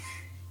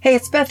Hey,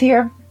 it's Beth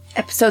here.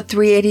 Episode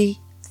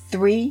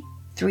 383.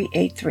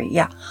 383.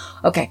 Yeah.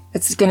 Okay.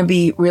 It's going to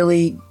be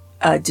really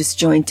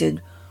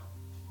disjointed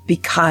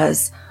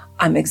because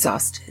I'm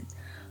exhausted.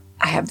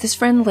 I have this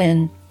friend,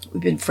 Lynn.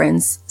 We've been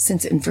friends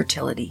since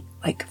infertility,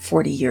 like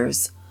 40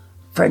 years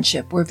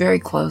friendship. We're very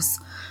close.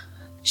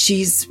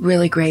 She's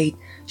really great.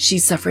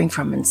 She's suffering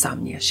from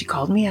insomnia. She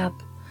called me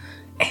up,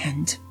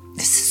 and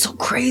this is so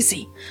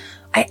crazy.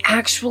 I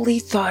actually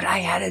thought I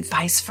had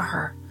advice for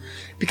her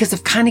because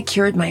I've kind of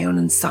cured my own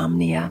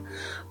insomnia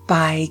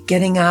by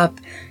getting up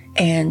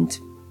and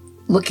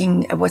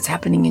looking at what's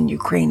happening in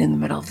Ukraine in the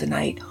middle of the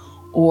night,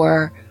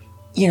 or,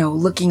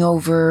 looking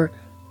over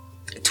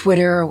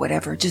Twitter or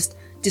whatever, just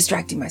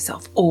distracting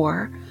myself.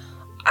 Or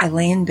I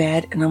lay in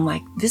bed and I'm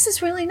like, this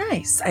is really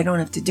nice. I don't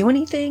have to do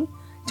anything,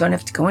 don't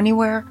have to go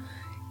anywhere,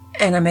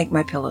 and I make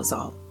my pillows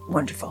all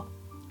wonderful.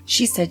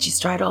 She said she's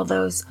tried all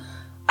those,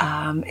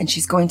 and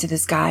she's going to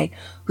this guy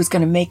who's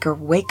going to make her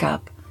wake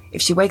up.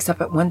 If she wakes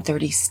up at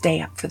 1:30,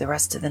 stay up for the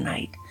rest of the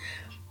night.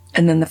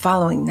 And then the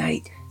following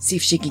night, see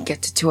if she can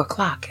get to 2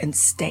 o'clock and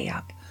stay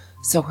up.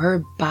 So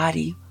her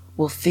body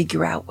will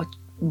figure out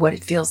what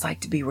it feels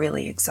like to be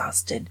really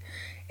exhausted,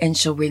 and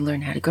she'll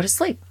relearn how to go to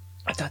sleep.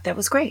 I thought that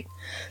was great.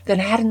 Then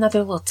I had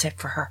another little tip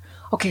for her.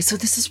 Okay, so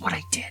this is what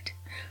I did.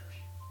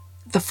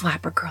 The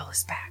flapper girl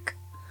is back.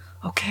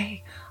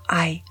 Okay,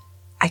 I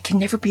can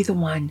never be the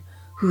one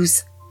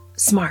who's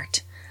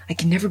smart. I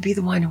can never be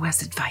the one who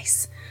has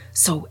advice.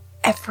 So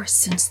ever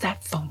since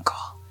that phone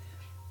call,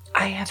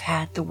 I have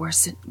had the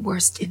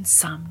worst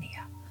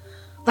insomnia.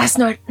 Last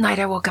night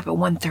I woke up at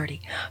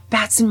 1:30,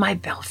 bats in my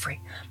belfry,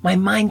 my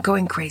mind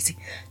going crazy.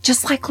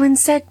 Just like Lynn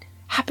said,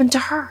 happened to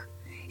her.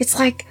 It's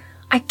like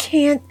I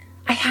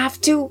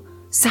have to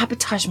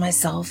sabotage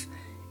myself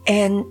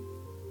and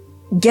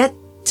get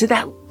to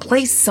that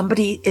place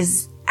somebody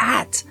is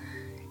at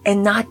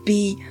and not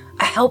be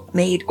a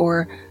helpmate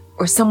or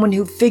someone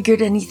who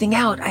figured anything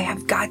out. I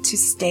have got to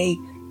stay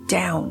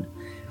down.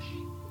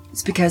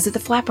 It's because of the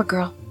flapper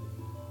girl.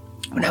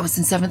 When I was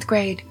in 7th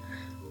grade,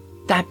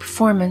 that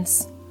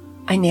performance,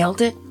 I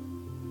nailed it.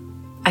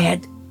 I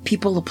had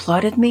people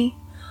applauded me.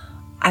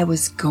 I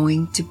was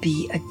going to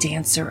be a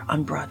dancer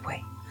on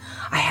Broadway.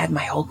 I had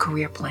my whole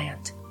career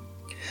planned.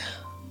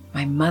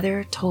 My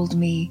mother told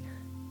me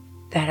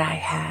that I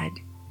had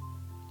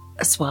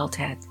a swelled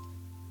head,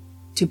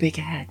 too big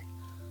a head.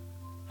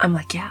 I'm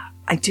like, yeah,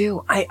 I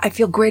do. I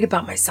feel great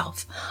about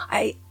myself.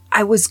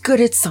 I was good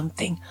at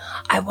something.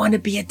 I want to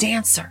be a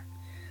dancer.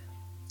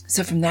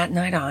 So from that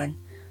night on,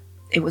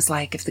 it was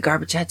like if the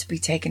garbage had to be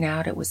taken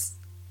out, it was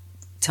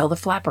tell the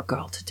flapper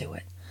girl to do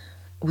it.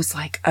 It was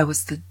like I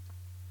was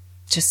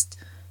just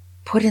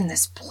put in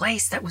this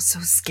place that was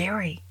so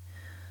scary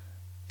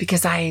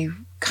because I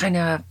kind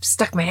of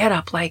stuck my head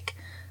up like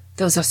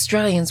those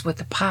Australians with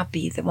the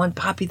poppy, the one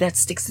poppy that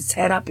sticks its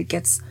head up, it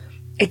gets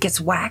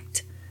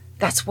whacked.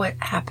 That's what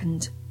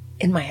happened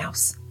in my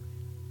house.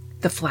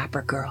 The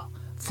flapper girl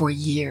for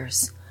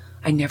years.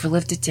 I never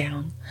lived it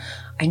down.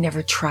 I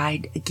never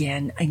tried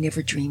again. I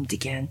never dreamed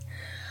again.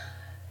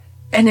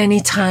 And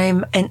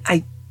anytime, and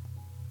I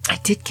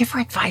did give her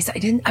advice.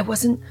 I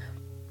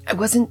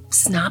wasn't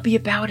snobby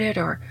about it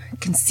or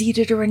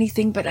conceited or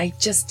anything, but I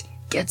just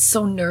get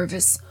so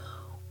nervous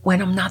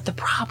when I'm not the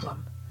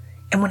problem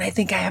and when I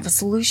think I have a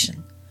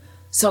solution.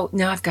 So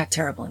now I've got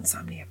terrible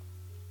insomnia.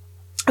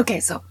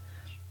 Okay, so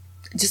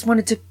I just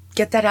wanted to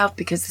get that out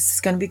because this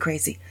is going to be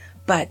crazy.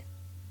 But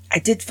I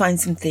did find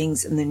some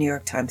things in the New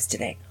York Times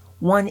today.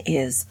 One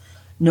is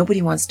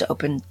nobody wants to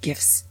open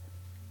gifts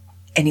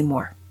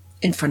anymore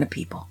in front of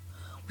people,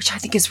 which I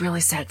think is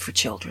really sad for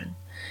children,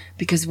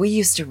 because we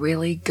used to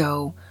really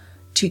go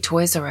to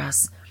Toys R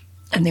Us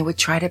and they would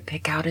try to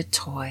pick out a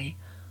toy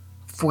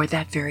for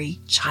that very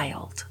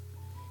child.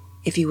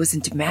 If he was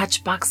into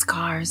Matchbox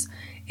cars,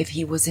 if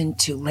he was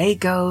into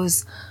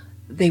Legos,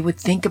 they would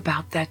think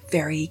about that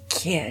very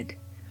kid.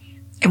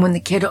 And when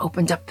the kid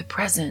opened up the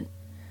present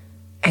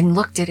and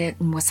looked at it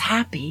and was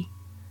happy,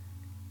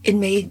 it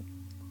made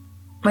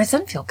my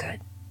son feel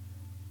good.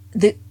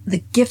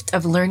 The gift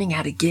of learning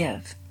how to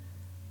give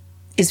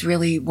is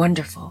really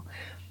wonderful.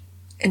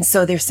 And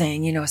so they're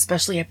saying,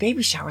 especially at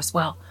baby showers,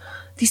 well,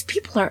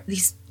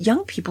 these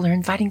young people are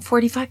inviting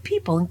 45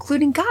 people,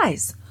 including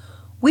guys.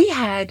 We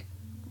had,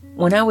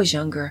 when I was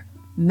younger,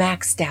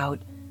 maxed out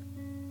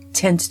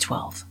 10 to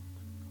 12.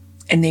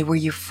 And they were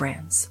your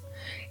friends.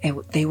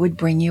 And they would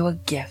bring you a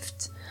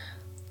gift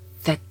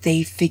that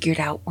they figured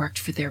out worked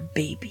for their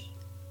baby.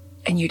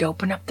 And you'd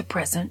open up the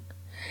present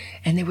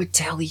and they would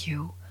tell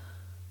you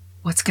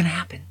what's going to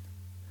happen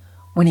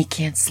when he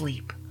can't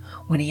sleep,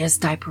 when he has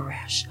diaper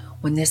rash,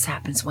 when this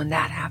happens, when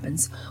that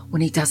happens,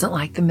 when he doesn't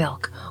like the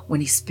milk,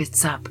 when he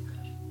spits up.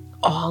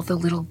 All the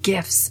little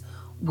gifts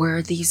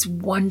were these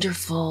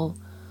wonderful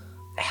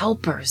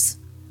helpers.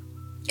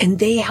 And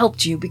they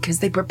helped you because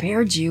they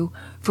prepared you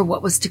for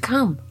what was to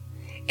come.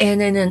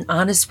 And in an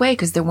honest way,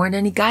 because there weren't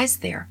any guys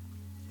there.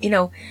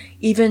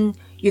 Even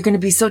you're going to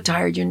be so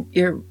tired,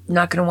 you're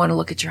not going to want to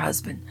look at your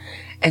husband.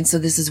 And so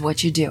this is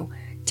what you do.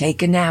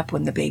 Take a nap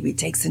when the baby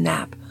takes a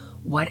nap.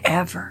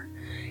 whatever.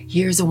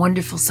 Here's a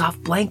wonderful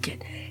soft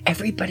blanket.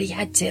 Everybody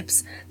had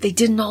tips. They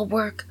didn't all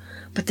work,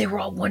 but they were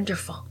all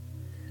wonderful.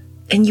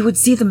 And you would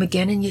see them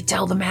again and you'd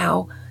tell them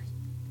how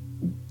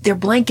their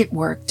blanket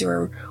worked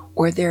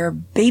or their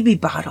baby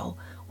bottle,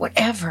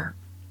 whatever.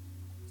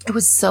 It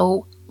was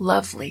so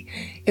lovely.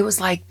 It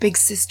was like big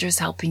sisters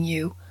helping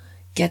you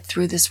get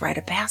through this rite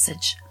of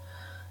passage.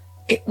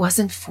 It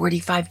wasn't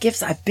 45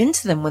 gifts. I've been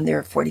to them when there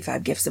are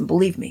 45 gifts, and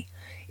believe me,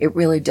 it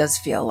really does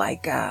feel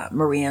like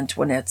Marie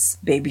Antoinette's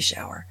baby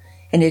shower.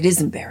 And it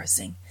is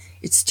embarrassing.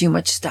 It's too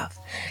much stuff.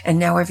 And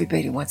now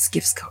everybody wants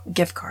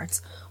gift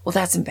cards. Well,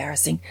 that's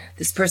embarrassing.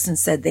 This person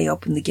said they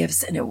opened the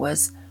gifts and it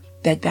was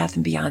Bed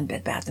Bath & Beyond,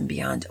 Bed Bath &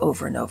 Beyond,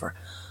 over and over.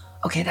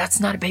 Okay, that's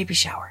not a baby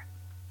shower.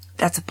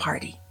 That's a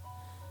party.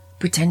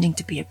 Pretending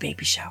to be a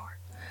baby shower.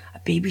 A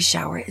baby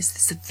shower is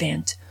this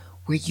event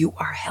where you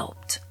are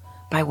helped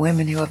by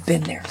women who have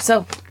been there.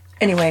 So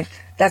anyway,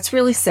 that's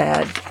really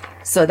sad.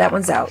 So that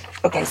one's out.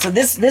 Okay, so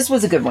this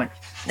was a good one.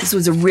 This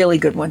was a really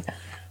good one.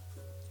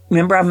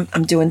 Remember,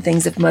 I'm doing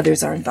things if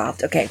mothers are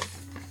involved. Okay,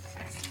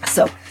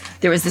 so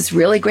there was this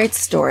really great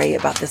story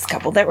about this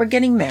couple that were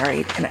getting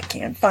married, and I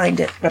can't find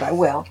it, but I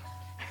will.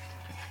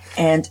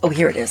 And, oh,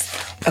 here it is.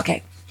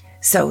 Okay,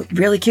 so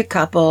really cute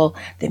couple.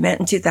 They met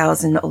in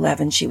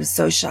 2011. She was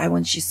so shy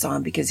when she saw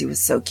him because he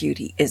was so cute.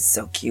 He is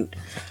so cute.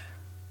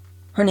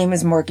 Her name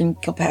is Morgan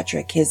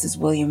Kilpatrick. His is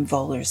William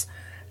Vollers.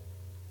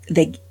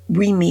 They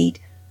re-meet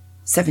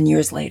 7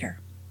 years later.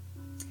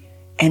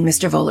 And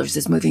Mr. Vollers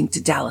is moving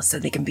to Dallas so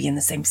they can be in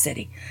the same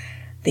city.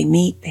 They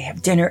meet, they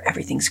have dinner,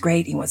 everything's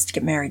great. He wants to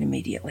get married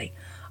immediately.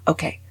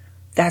 Okay,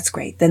 that's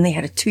great. Then they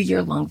had a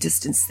 2-year long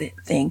distance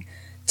thing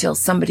till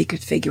somebody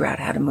could figure out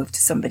how to move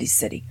to somebody's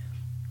city.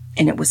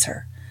 And it was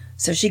her.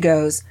 So she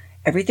goes,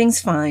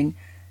 everything's fine.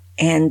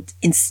 And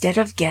instead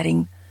of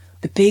getting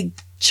the big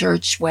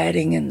church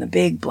wedding and the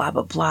big blah,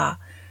 blah, blah,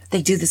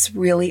 they do this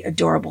really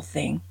adorable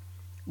thing,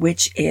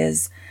 which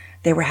is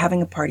they were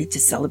having a party to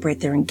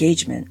celebrate their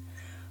engagement,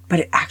 but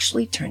it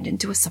actually turned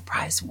into a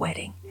surprise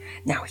wedding.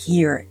 Now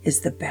here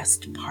is the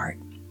best part.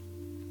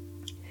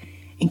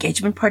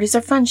 Engagement parties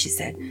are fun, she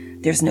said.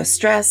 There's no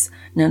stress,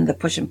 none of the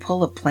push and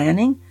pull of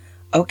planning.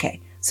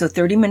 Okay, so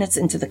 30 minutes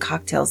into the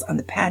cocktails on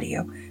the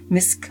patio,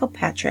 Miss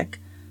Kilpatrick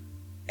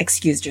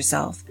excused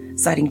herself,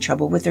 citing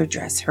trouble with her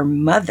dress. Her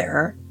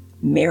mother,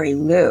 Mary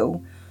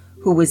Lou,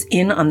 who was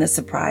in on the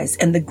surprise,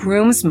 and the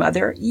groom's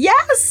mother,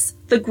 yes,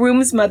 the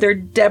groom's mother,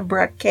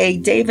 Deborah K.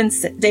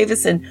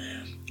 Davison,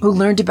 who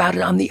learned about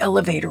it on the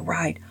elevator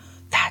ride.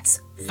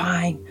 That's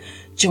fine.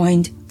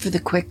 Joined for the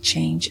quick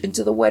change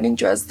into the wedding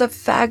dress. The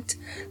fact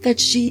that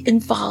she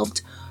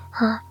involved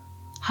her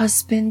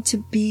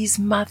husband-to-be's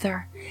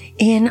mother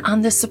in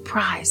on the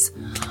surprise.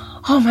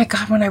 Oh my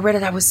God, when I read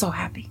it, I was so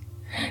happy.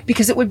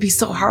 Because it would be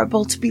so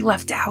horrible to be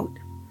left out.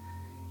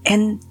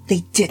 And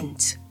they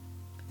didn't.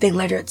 They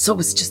let her, so it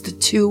was just the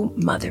two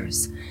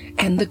mothers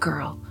and the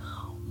girl.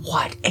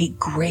 What a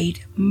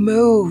great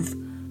move.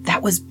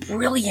 That was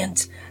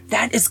brilliant.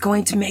 That is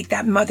going to make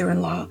that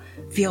mother-in-law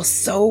feel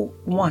so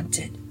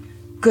wanted.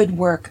 Good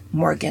work,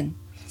 Morgan.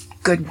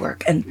 Good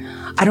work. And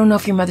I don't know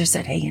if your mother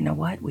said, hey, you know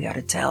what? We ought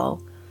to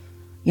tell,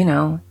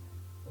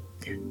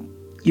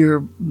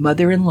 your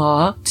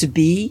mother-in-law to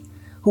be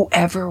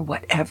whoever,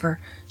 whatever.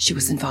 She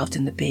was involved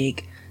in the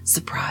big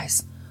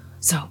surprise.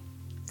 So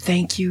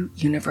thank you,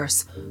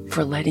 universe,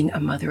 for letting a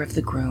mother of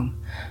the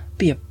groom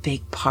be a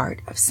big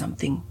part of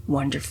something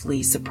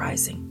wonderfully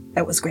surprising.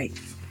 That was great.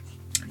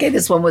 Okay,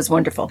 this one was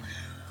wonderful.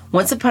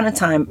 Once upon a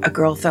time, a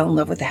girl fell in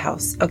love with a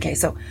house. Okay,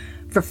 so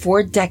for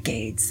 4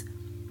 decades,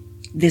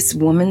 this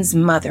woman's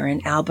mother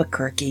in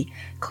Albuquerque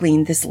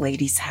cleaned this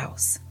lady's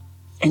house.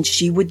 And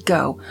she would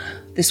go,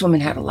 this woman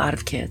had a lot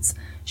of kids.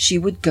 She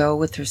would go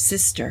with her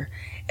sister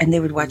and they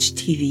would watch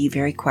TV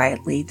very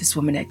quietly. This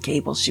woman had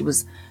cable. She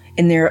was,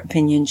 in their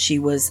opinion, she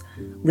was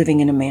living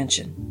in a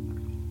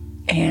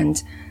mansion.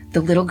 And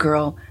the little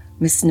girl,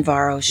 Miss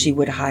Navarro, she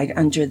would hide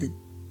under the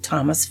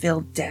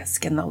Thomasville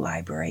desk in the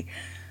library,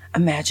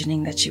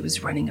 imagining that she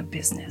was running a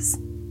business.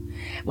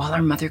 While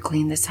her mother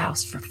cleaned this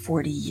house for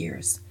 40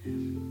 years.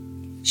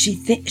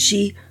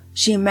 She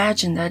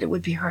imagined that it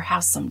would be her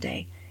house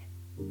someday.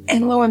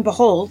 And lo and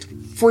behold,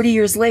 40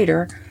 years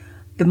later,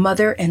 the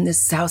mother and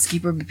this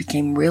housekeeper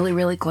became really,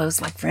 really close,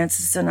 like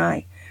Francis and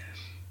I.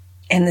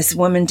 And this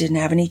woman didn't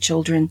have any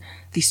children.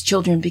 These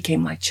children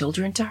became like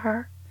children to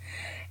her.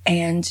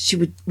 And she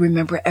would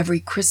remember every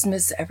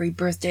Christmas, every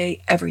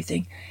birthday,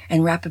 everything,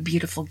 and wrap a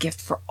beautiful gift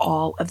for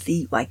all of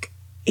the,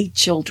 8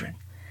 children.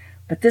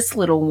 But this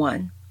little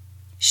one,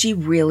 she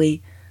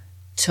really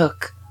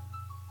took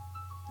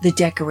the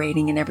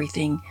decorating and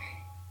everything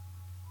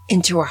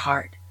into her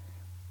heart.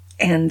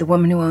 And the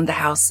woman who owned the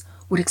house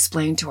would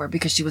explain to her,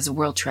 because she was a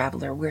world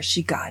traveler, where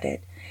she got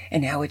it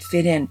and how it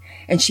fit in.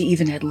 And she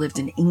even had lived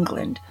in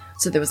England,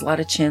 so there was a lot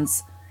of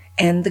chance.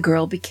 And the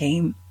girl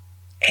became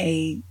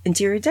a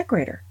interior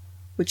decorator,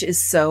 which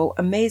is so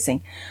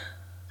amazing.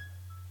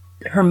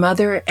 Her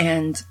mother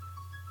and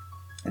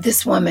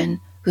this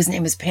woman, whose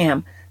name is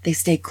Pam, they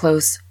stayed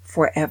close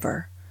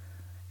forever.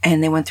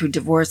 And they went through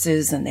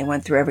divorces and they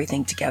went through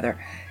everything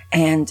together.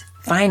 And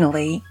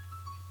finally,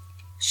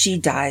 she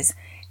dies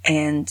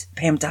and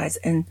Pam dies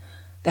and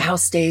the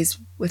house stays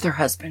with her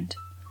husband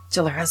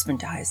till her husband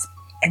dies.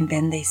 And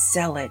then they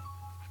sell it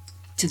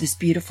to this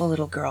beautiful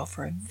little girl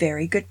for a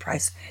very good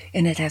price.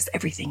 And it has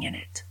everything in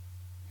it.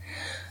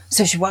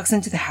 So she walks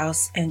into the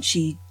house and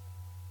she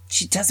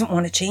doesn't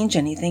want to change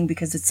anything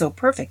because it's so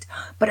perfect.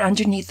 But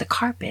underneath the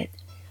carpet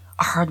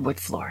are hardwood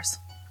floors.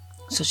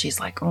 So she's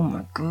like, oh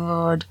my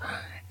God.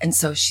 And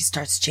so she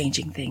starts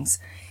changing things.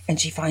 And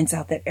she finds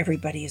out that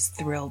everybody is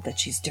thrilled that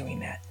she's doing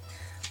that.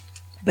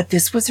 But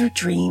this was her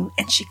dream.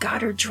 And she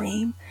got her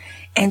dream.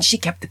 And she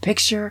kept the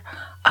picture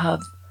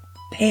of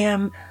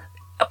Pam,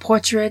 a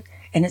portrait.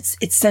 And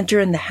it's center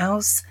in the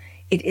house.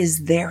 It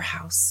is their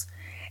house.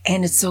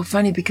 And it's so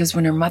funny because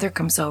when her mother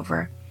comes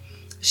over,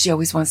 she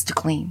always wants to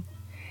clean.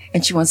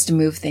 And she wants to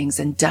move things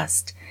and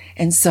dust.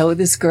 And so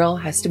this girl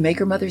has to make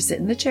her mother sit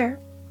in the chair.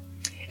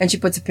 And she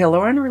puts a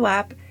pillow on her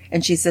lap.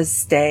 And she says,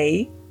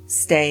 stay,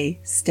 stay,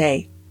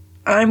 stay.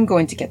 I'm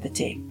going to get the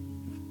tea.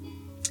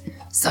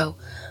 So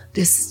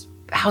this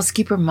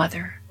housekeeper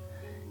mother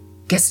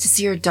gets to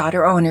see her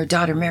daughter. Oh, and her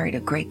daughter married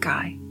a great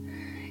guy.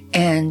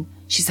 And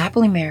she's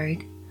happily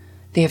married.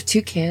 They have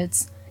 2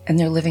 kids. And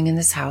they're living in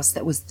this house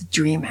that was the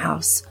dream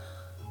house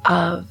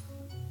of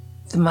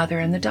the mother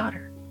and the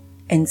daughter.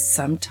 And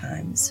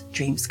sometimes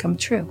dreams come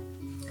true.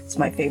 It's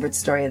my favorite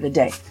story of the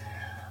day.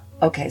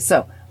 Okay,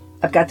 so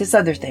I've got this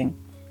other thing.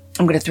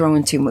 I'm going to throw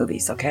in 2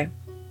 movies, okay?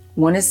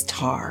 One is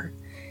Tar,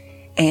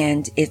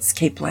 and it's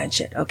Cate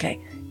Blanchett, okay?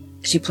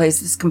 She plays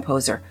this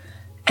composer.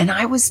 And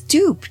I was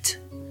duped.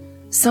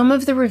 Some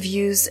of the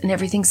reviews and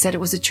everything said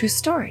it was a true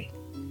story.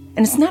 And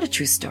it's not a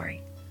true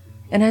story.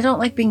 And I don't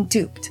like being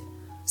duped.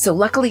 So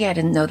luckily I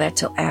didn't know that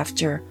till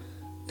after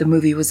the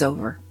movie was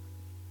over.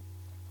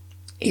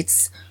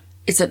 It's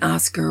an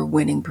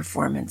Oscar-winning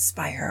performance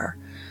by her.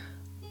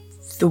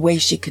 The way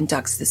she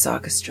conducts this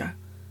orchestra,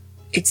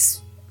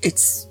 it's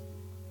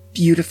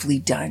beautifully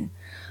done.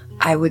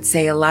 I would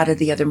say a lot of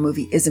the other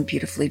movie isn't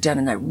beautifully done,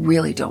 and I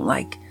really don't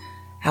like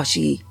how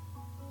she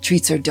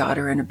treats her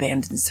daughter and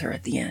abandons her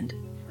at the end.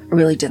 I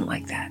really didn't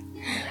like that.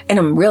 And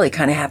I'm really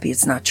kind of happy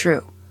it's not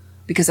true,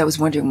 because I was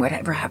wondering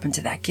whatever happened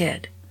to that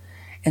kid.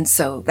 And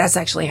so that's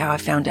actually how I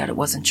found out it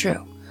wasn't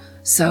true.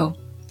 So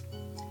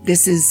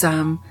this is,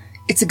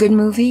 it's a good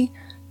movie.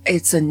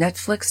 It's a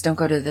Netflix. Don't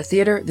go to the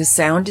theater. The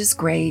sound is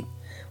great,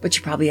 but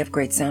you probably have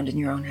great sound in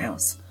your own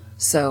house.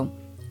 So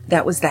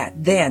that was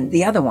that. Then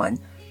the other one,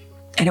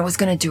 and I was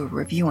going to do a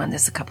review on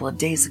this a couple of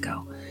days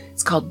ago.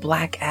 It's called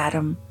Black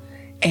Adam,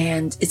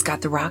 and it's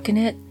got The Rock in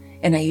it,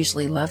 and I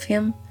usually love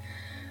him.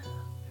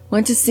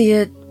 Went to see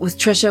it with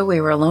Trisha. We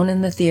were alone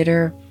in the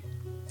theater,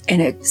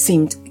 and it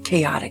seemed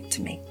chaotic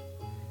to me.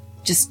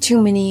 Just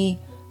too many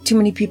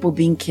people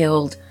being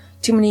killed,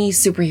 too many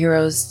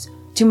superheroes,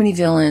 too many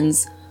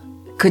villains,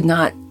 could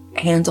not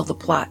handle the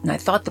plot. And I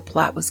thought the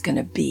plot was going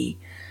to be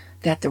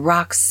that The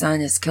Rock's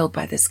son is killed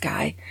by this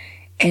guy,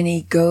 and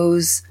he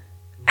goes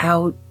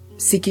out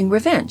seeking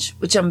revenge,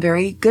 which I'm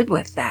very good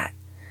with that.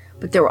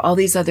 But there were all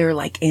these other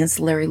like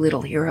ancillary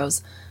little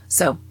heroes.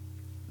 So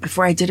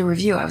before I did a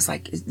review, I was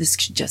like, this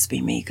should just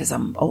be me because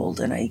I'm old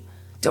and I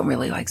don't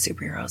really like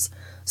superheroes.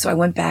 So I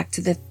went back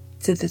to the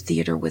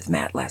theater with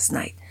Matt last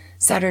night.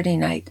 Saturday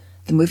night,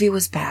 the movie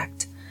was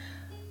packed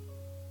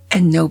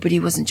and nobody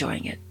was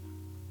enjoying it.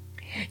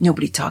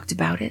 Nobody talked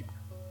about it.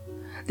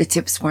 The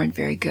tips weren't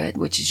very good,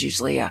 which is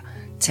usually a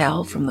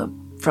tell from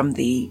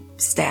the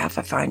staff,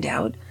 I find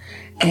out.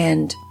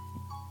 And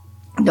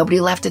nobody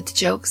laughed at the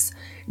jokes.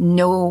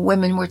 No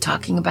women were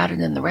talking about it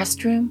in the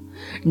restroom.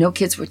 No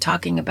kids were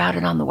talking about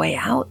it on the way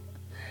out.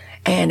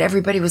 And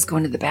everybody was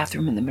going to the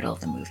bathroom in the middle of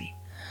the movie.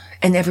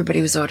 And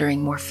everybody was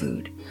ordering more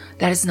food.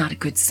 That is not a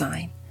good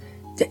sign.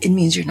 It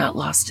means you're not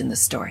lost in the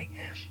story.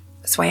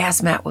 So I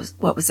asked Matt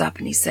what was up,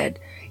 and he said,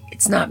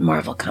 it's not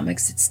Marvel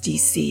Comics, it's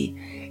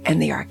DC, and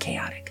they are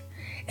chaotic.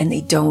 And they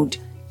don't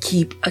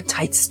keep a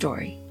tight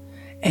story.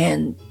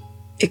 And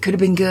it could have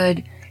been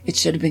good, it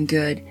should have been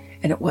good,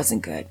 and it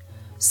wasn't good.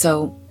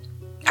 So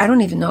I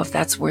don't even know if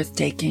that's worth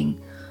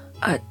taking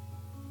a,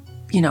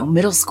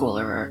 middle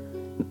schooler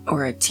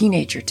or a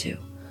teenager to.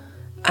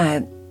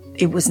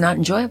 It was not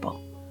enjoyable.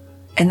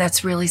 And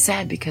that's really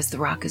sad because The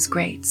Rock is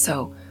great.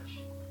 So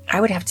I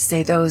would have to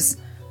say those,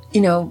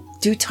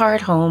 do Tar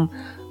at home.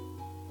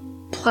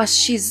 Plus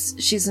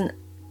she's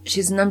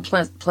an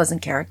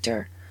unpleasant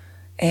character.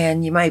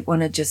 And you might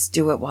want to just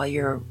do it while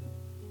you're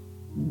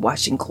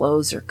washing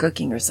clothes or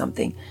cooking or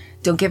something.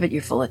 Don't give it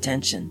your full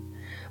attention.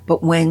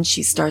 But when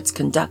she starts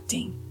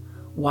conducting,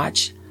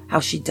 watch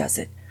how she does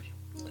it.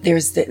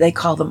 They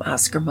call them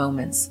Oscar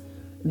moments.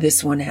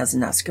 This one has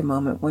an Oscar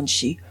moment when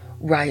she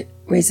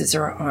raises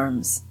her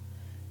arms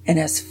and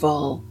has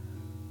full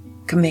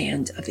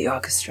command of the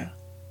orchestra.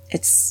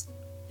 It's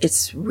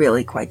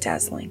really quite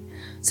dazzling.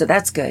 So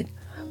that's good.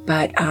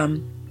 But,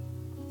 and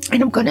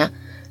I'm going to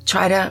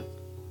try to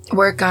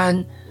work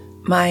on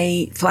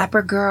my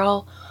Flapper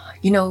Girl.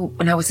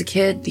 When I was a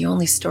kid, the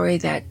only story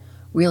that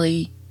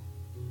really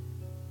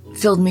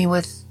filled me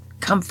with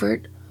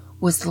comfort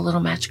was the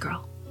little match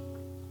girl.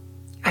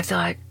 I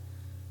thought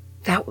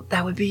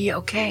that would be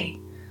okay.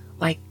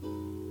 Like,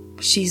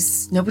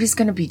 nobody's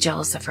going to be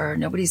jealous of her.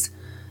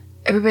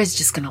 Everybody's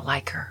just going to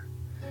like her.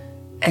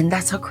 And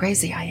that's how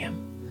crazy I am.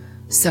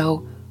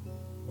 So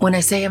when I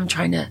say I'm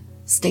trying to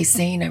stay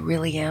sane, I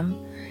really am.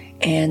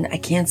 And I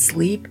can't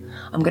sleep.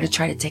 I'm going to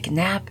try to take a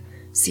nap,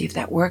 see if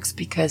that works,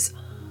 because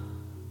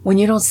when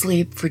you don't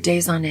sleep for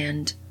days on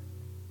end,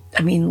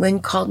 I mean, Lynn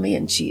called me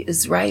and she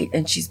is right,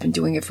 and she's been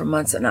doing it for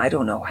months, and I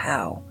don't know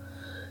how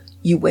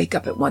you wake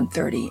up at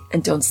 1:30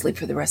 and don't sleep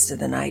for the rest of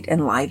the night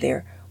and lie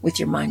there with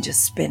your mind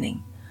just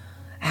spinning.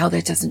 How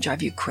that doesn't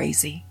drive you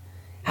crazy.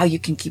 How you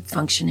can keep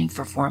functioning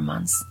for 4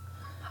 months.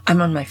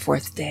 I'm on my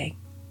 4th day,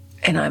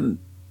 and I'm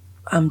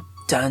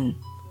done.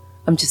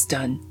 I'm just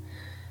done.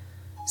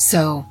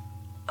 So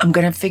I'm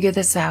going to figure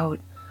this out.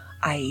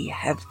 I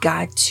have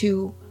got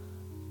to,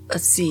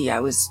 let's see,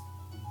 I was,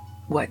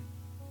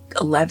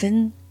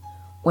 11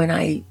 when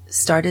I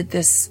started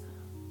this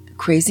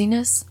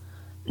craziness.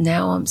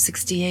 Now I'm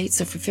 68.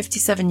 So for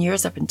 57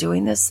 years, I've been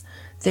doing this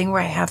thing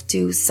where I have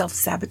to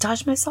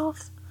self-sabotage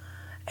myself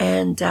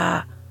and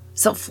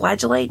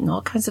self-flagellate and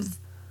all kinds of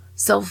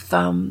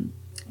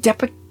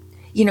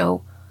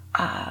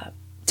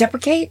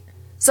deprecate,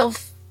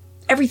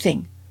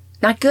 everything.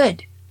 Not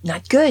good.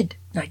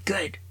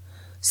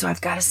 So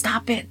I've got to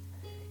stop it,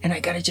 and I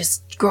got to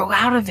just grow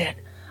out of it.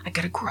 I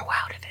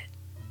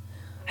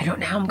don't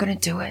know how I'm going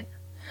to do it.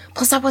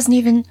 Plus, I wasn't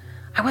even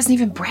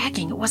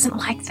bragging. It wasn't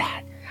like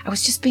that. I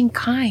was just being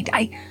kind.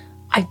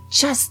 I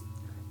just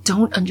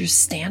don't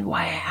understand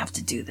why I have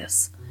to do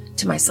this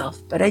to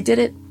myself, but I did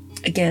it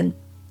again.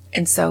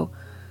 And so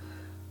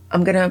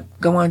I'm going to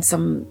go on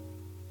I'm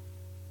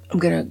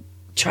going to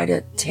try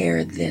to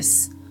tear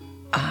this,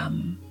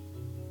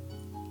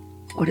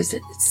 what is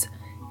it?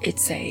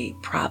 It's a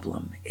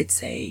problem.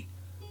 It's a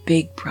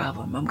big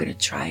problem. I'm going to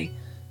try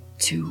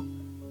to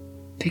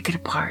pick it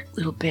apart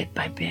little bit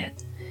by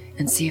bit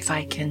and see if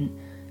I can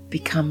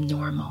become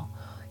normal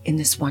in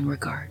this one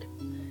regard.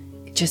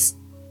 Just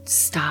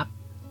stop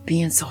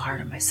being so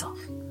hard on myself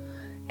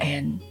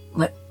and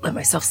let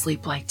myself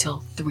sleep like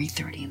till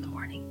 3:30 in the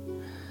morning.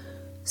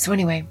 So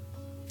anyway,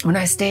 when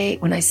I say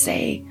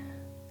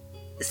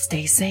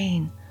stay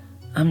sane,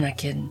 I'm not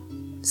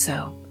kidding.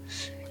 So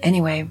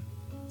anyway,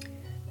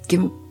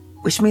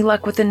 wish me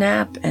luck with the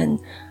nap, and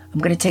I'm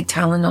going to take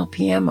Tylenol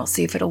PM. I'll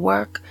see if it'll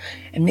work,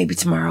 and maybe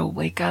tomorrow I'll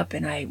wake up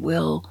and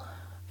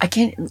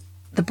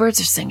the birds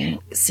are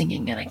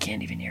singing and I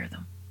can't even hear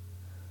them.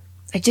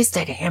 I just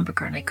ate a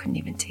hamburger and I couldn't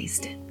even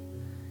taste it.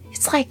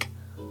 It's like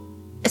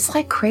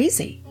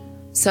crazy.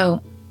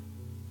 So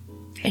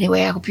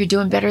anyway, I hope you're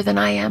doing better than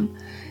I am,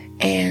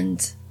 and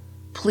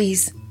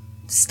please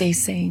stay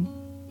sane.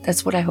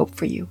 That's what I hope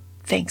for you.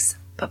 Thanks.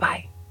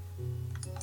 Bye-bye.